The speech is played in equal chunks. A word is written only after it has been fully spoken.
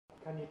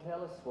Can you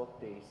tell us what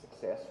the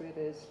success rate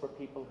is for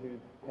people who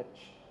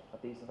pitch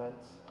at these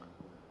events?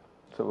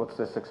 So what's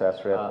the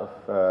success rate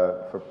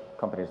for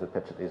companies that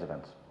pitch at these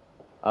events?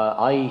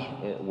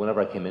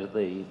 Whenever I came into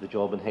the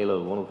job in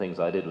Halo, one of the things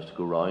I did was to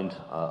go around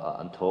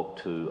and talk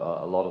to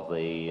a lot of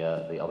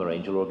the other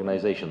angel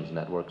organisations,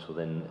 networks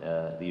within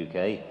the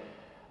UK.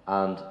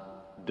 And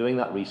doing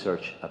that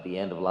research at the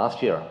end of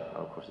last year, and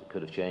of course it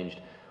could have changed,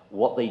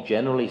 what they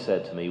generally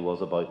said to me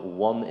was about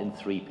 1 in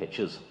 3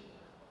 pitches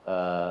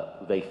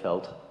they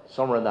felt,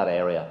 somewhere in that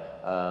area,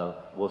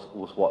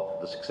 was what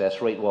the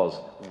success rate was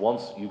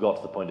once you got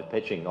to the point of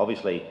pitching.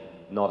 Obviously,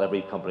 not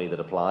every company that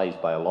applies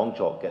by a long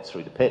chalk gets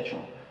through to pitch.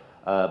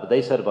 But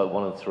they said about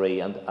 1 in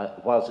 3, and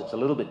whilst it's a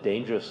little bit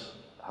dangerous,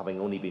 having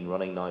only been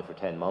running now for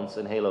 10 months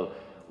in Halo,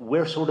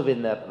 we're sort of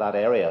in that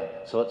area,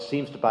 so it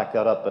seems to back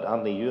that up. But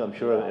Anthony, you, I'm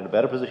sure, are in a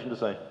better position to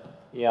say.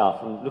 Yeah,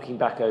 from looking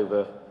back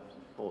over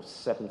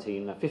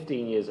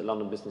 15 years at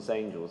London Business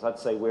Angels, I'd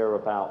say we're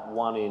about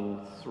 1 in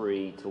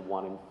 3 to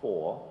 1 in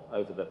 4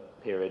 over the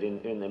period.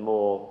 In the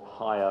more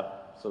higher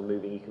sort of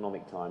moving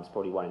economic times,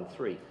 probably 1 in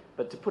 3.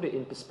 But to put it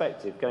in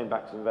perspective, going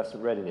back to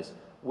investment readiness,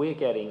 we're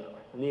getting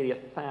nearly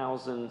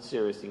 1,000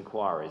 serious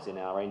inquiries in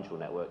our angel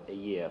network a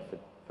year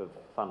for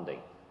funding.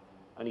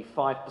 Only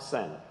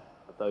 5%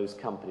 of those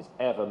companies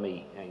ever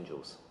meet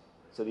angels.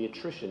 So the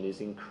attrition is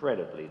the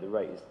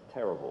rate is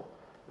terrible.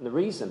 And the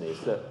reason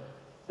is that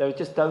they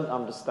just don't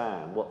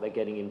understand what they're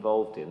getting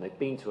involved in. They've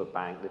been to a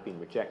bank, they've been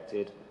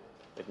rejected,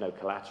 they've no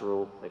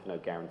collateral, they've no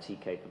guarantee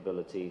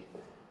capability.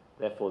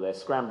 Therefore, they're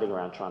scrambling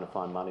around trying to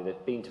find money.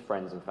 They've been to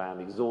friends and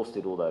family,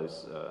 exhausted all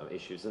those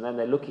issues. And then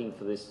they're looking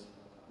for this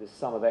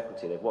sum of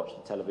equity. They've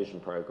watched the television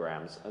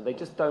programs, and they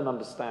just don't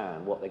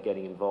understand what they're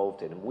getting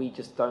involved in. And we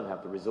just don't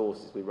have the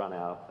resources. We run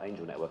our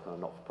angel network on a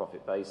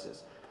not-for-profit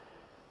basis.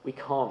 We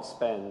can't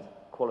spend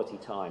quality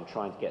time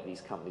trying to get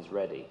these companies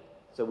ready.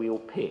 So we will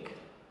pick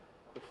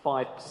the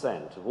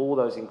 5% of all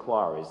those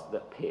inquiries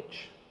that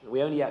pitch.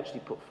 We only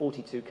actually put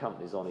 42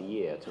 companies on a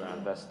year to our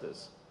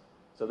investors.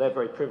 So they're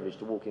very privileged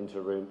to walk into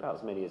a room, about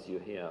as many as you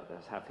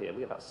have here.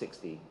 We have about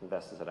 60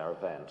 investors at our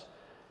event.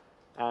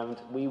 And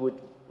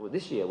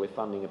this year we're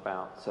funding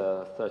about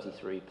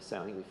 33%.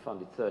 I think we've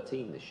funded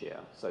 13 this year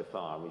so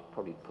far, and we've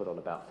probably put on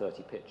about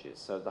 30 pitches.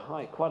 So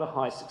quite a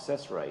high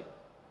success rate.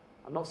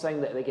 I'm not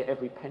saying that they get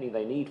every penny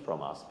they need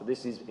from us, but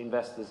this is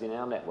investors in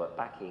our network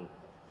backing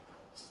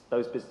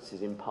those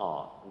businesses in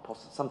part, and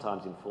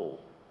sometimes in full.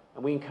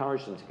 And we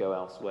encourage them to go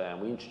elsewhere,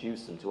 and we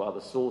introduce them to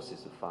other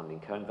sources of funding,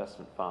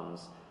 co-investment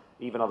funds,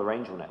 even other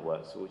angel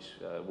networks, which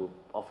will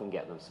often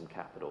get them some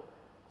capital.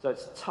 So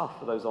it's tough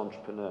for those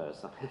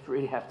entrepreneurs. They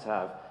really have to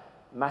have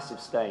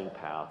massive staying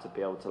power to be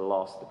able to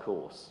last the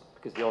course,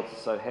 because the odds are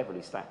so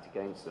heavily stacked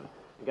against them.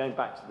 And going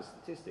back to the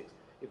statistics,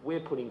 if we're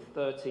putting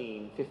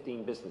 13,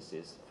 15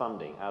 businesses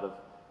funding out of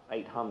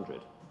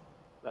 800,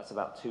 that's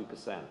about 2%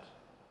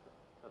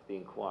 of the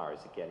inquiries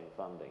are getting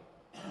funding.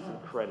 It's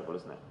incredible,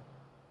 isn't it?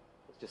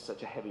 It's just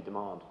such a heavy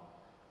demand.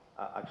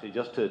 Actually,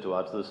 just to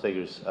add to those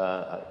figures,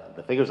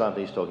 the figures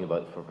Anthony's talking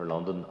about for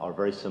London are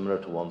very similar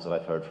to ones that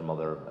I've heard from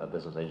other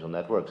business angel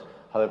networks.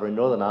 However, in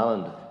Northern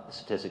Ireland, the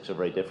statistics are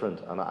very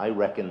different, and I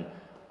reckon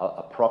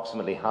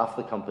approximately half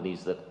the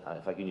companies that,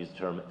 if I can use the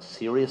term,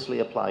 seriously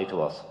apply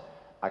to us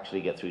actually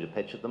get through to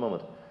pitch at the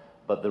moment.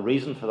 But the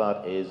reason for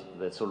that is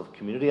the sort of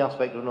community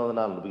aspect of Northern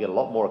Ireland. We get a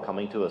lot more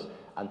coming to us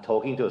and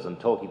talking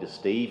to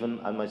Steve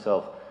and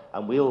myself,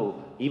 and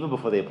we'll, even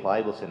before they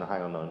apply, we'll say, no,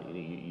 hang on,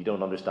 you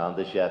don't understand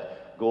this yet.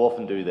 Go off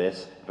and do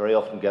this. Very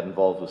often get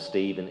involved with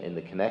Steve in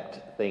the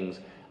connect things.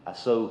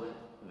 So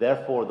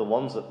therefore, the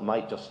ones that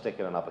might just stick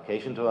in an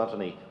application to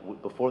Anthony,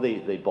 before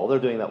they bother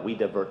doing that, we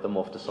divert them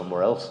off to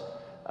somewhere else.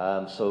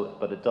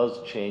 But it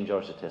does change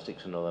our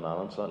statistics in Northern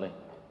Ireland slightly.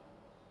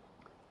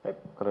 Okay,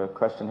 got a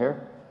question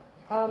here.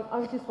 I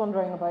was just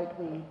wondering about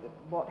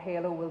what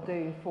Halo will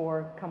do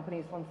for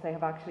companies once they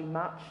have actually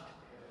matched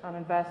an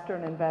investor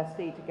and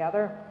investee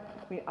together.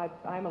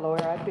 I'm a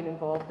lawyer. I've been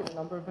involved in a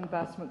number of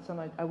investments, and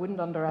I wouldn't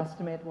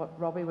underestimate what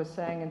Robbie was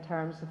saying in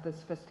terms of the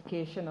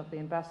sophistication of the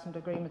investment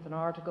agreement and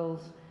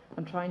articles,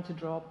 and trying to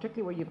draw,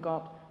 particularly where you've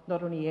got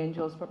not only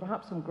angels but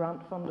perhaps some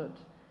grant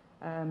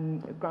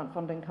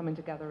funding coming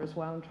together as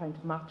well, and trying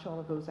to match all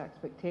of those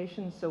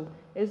expectations. So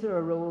is there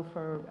a role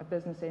for a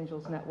business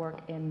angels network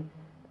in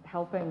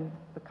helping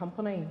the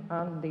company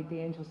and the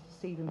angels to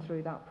see them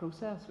through that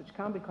process, which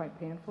can be quite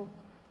painful?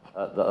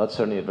 That's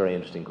certainly a very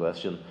interesting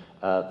question.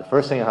 The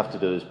first thing I have to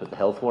do is put the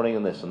health warning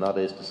on this, and that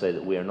is to say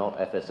that we are not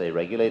FSA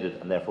regulated,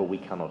 and therefore we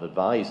cannot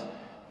advise.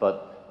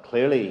 But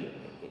clearly,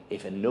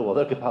 if in no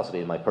other capacity,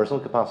 in my personal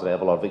capacity, I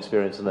have a lot of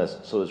experience in this,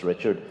 so is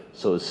Richard,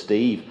 so is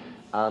Steve,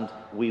 and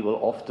we will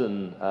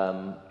often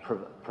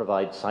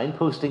provide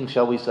signposting,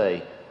 shall we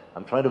say.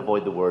 I'm trying to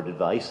avoid the word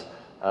advice.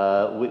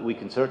 We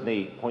can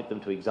certainly point them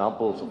to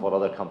examples of what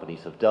other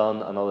companies have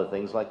done and other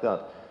things like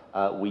that.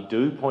 We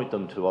do point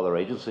them to other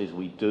agencies.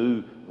 We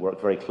do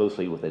work very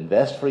closely with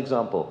Invest, for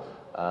example,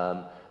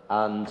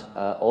 and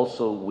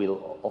also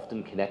we'll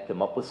often connect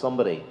them up with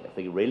somebody. If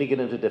they really get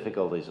into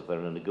difficulties, if they're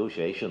in a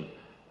negotiation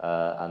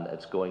and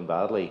it's going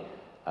badly,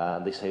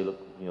 and they say, look,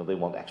 they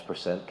want X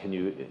percent, can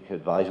you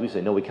advise? We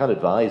say, no, we can't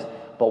advise,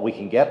 but we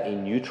can get a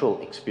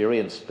neutral,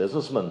 experienced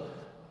businessman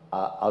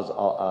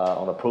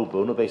on a pro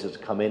bono basis to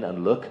come in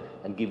and look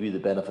and give you the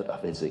benefit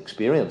of his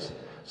experience.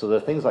 So there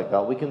are things like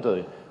that we can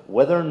do.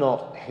 Whether or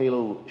not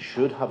Halo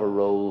should have a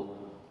role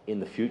in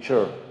the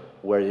future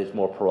where it is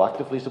more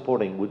proactively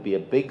supporting would be a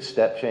big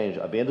step change.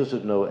 I'd be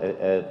interested to know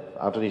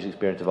Anthony's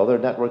experience of other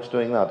networks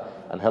doing that,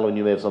 and Helen,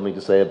 you may have something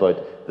to say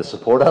about the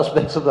support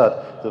aspects of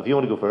that. So if you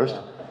want to go first.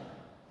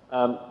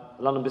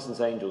 London Business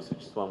Angels,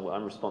 which is the one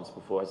I'm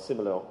responsible for, has a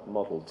similar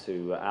model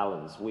to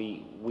Alan's. We're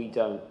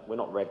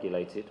not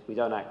regulated. We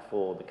don't act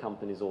for the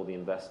companies or the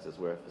investors.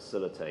 We're a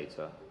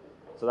facilitator.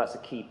 So that's a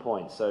key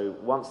point. So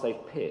once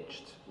they've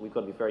pitched, we've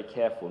got to be very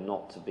careful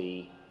not to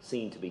be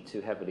seen to be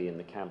too heavily in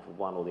the camp of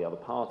one or the other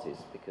parties,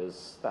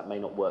 because that may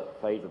not work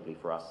favourably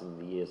for us in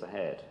the years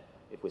ahead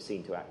if we're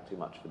seen to act too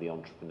much for the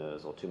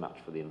entrepreneurs or too much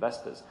for the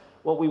investors.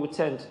 What we would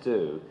tend to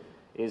do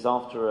is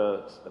after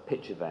a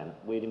pitch event,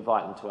 we'd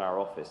invite them to our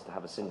office to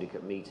have a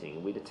syndicate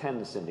meeting. We'd attend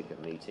the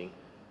syndicate meeting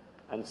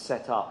and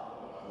set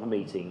up the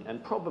meeting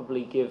and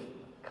probably give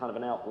kind of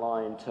an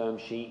outline term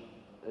sheet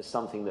as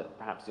something that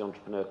perhaps the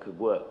entrepreneur could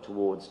work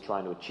towards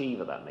trying to achieve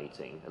at that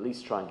meeting, at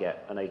least try and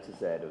get an A to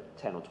Z of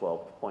 10 or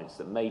 12 points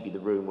that maybe the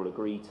room will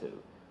agree to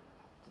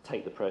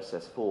take the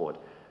process forward.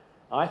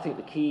 I think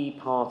the key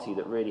party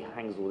that really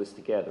hangs all this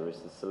together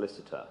is the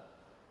solicitor.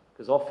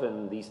 Because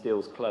often these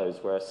deals close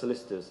where a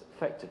solicitor's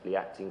effectively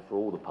acting for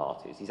all the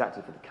parties. He's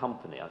acting for the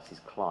company as his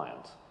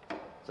client,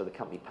 so the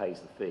company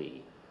pays the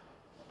fee.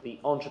 The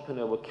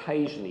entrepreneur will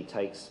occasionally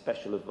take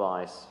special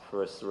advice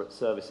for a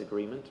service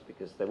agreement,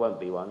 because there won't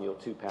be one. Your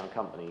 £2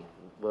 company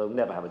will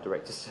never have a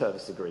director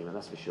service agreement,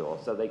 that's for sure.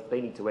 So they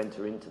need to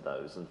enter into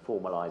those and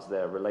formalise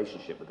their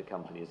relationship with the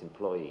company as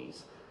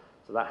employees.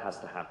 So that has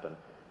to happen.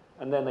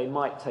 And then they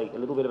might take a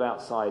little bit of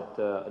outside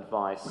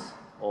advice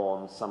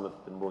on some of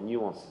the more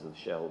nuances of the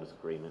shareholders'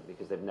 agreement,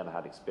 because they've never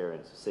had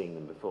experience of seeing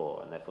them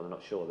before, and therefore they're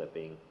not sure they're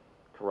being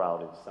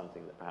corralled into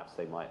something that perhaps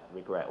they might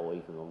regret, or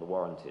even on the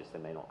warranties, they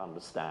may not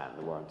understand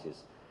the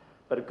warranties.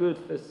 But a good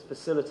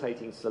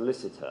facilitating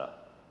solicitor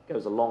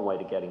goes a long way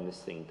to getting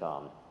this thing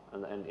done,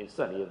 and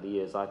certainly over the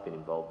years I've been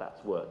involved,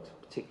 that's worked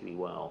particularly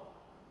well.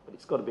 But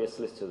it's got to be a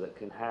solicitor that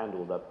can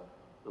handle the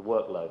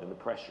workload and the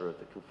pressure of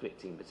the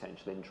conflicting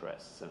potential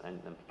interests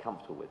and be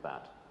comfortable with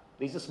that.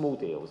 These are small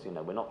deals,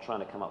 we're not trying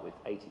to come up with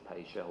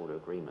 80-page shareholder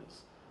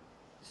agreements,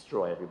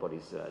 destroy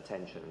everybody's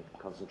attention and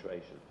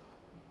concentration.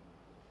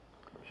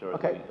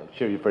 I'm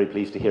sure you're very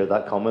pleased to hear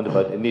that comment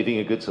about needing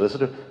a good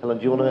solicitor. Helen,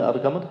 do you want to add a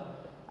comment?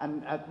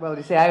 And well,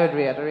 you see, I would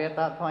reiterate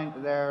that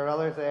point. There are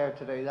others there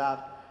to do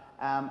that.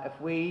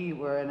 If we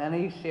were in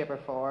any shape or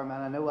form,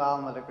 and I know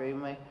Alan would agree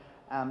with me,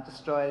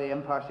 destroy the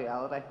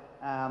impartiality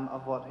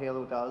of what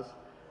Halo does,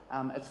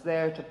 it's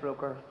there to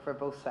broker for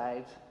both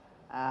sides.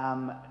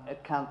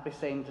 It can't be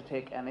seen to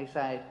take any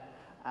side.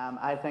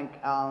 I think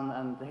Alan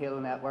and the Halo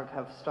Network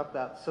have struck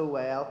that so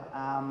well,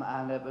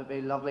 and it would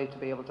be lovely to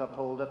be able to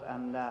uphold it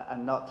and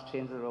not to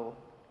change the rule.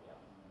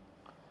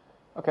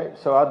 Okay,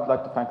 so I'd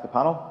like to thank the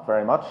panel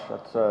very much.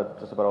 That's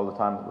just about all the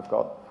time that we've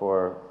got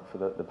for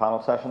the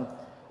panel session.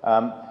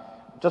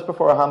 Just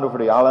before I hand over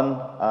to Alan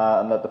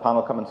and let the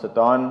panel come and sit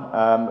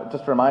down,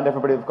 just to remind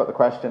everybody, we've got the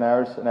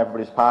questionnaires in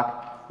everybody's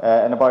pack.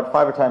 In about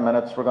 5 or 10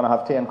 minutes, we're going to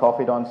have tea and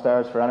coffee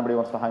downstairs for anybody who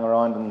wants to hang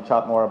around and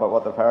chat more about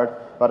what they've heard.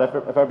 But if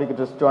everybody could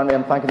just join me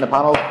in thanking the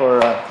panel for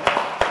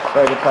a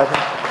very good session.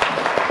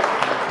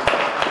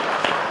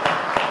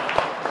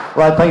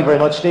 Right, thank you very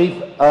much,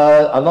 Steve.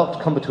 I'll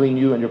not come between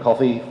you and your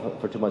coffee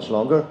for too much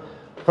longer.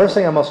 First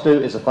thing I must do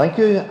is a thank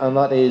you, and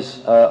that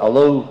is,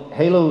 although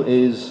Halo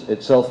is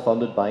itself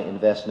funded by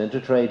Invest and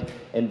Intertrade,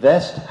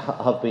 Invest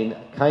have been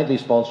kindly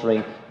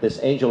sponsoring this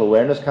angel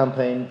awareness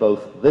campaign,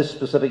 both this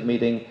specific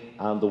meeting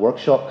and the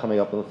workshop coming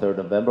up on the 3rd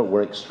of November.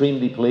 We're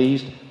extremely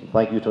pleased, and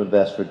thank you to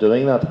Invest for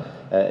doing that.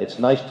 It's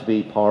nice to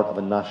be part of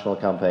a national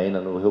campaign,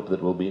 and we hope that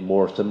there will be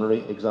more similar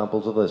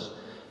examples of this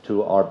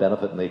to our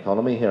benefit in the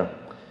economy here.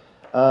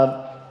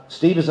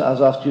 Steve has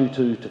asked you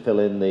to fill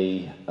in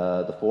the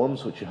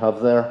forms which you have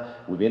there.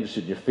 We'd be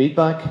interested in your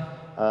feedback.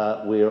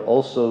 We're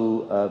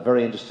also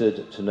very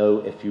interested to know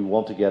if you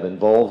want to get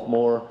involved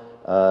more.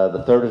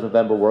 The 3rd of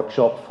November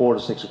workshop, 4 to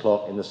 6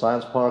 o'clock in the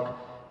Science Park.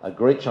 A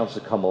great chance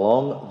to come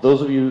along.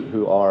 Those of you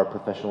who are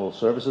professional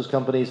services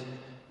companies,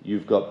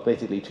 you've got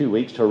basically 2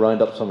 weeks to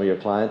round up some of your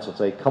clients and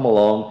say, come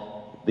along,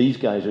 these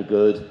guys are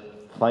good,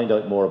 find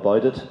out more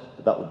about it.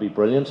 That would be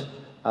brilliant.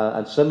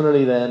 And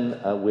similarly then,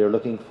 we're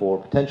looking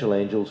for potential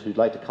angels who'd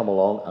like to come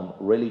along and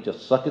really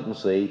just suck it and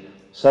see.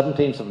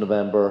 17th of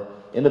November,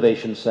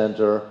 Innovation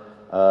Centre,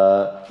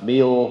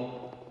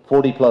 meal,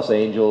 40 plus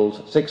angels,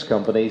 6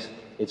 companies.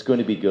 It's going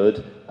to be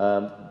good,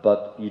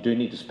 but you do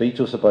need to speak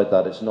to us about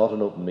that. It's not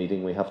an open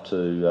meeting. We have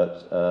to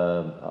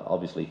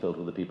obviously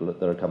filter the people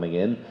that are coming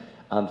in.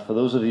 And for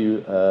those of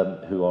you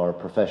who are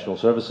professional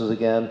services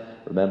again,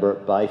 remember,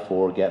 buy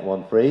 4, get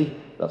 1 free.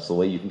 That's the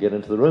way you can get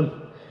into the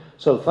room.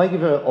 So thank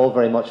you all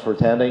very much for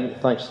attending.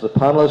 Thanks to the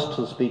panelists,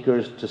 to the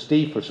speakers, to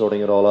Steve for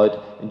sorting it all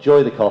out.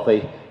 Enjoy the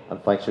coffee,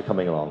 and thanks for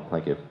coming along.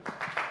 Thank you.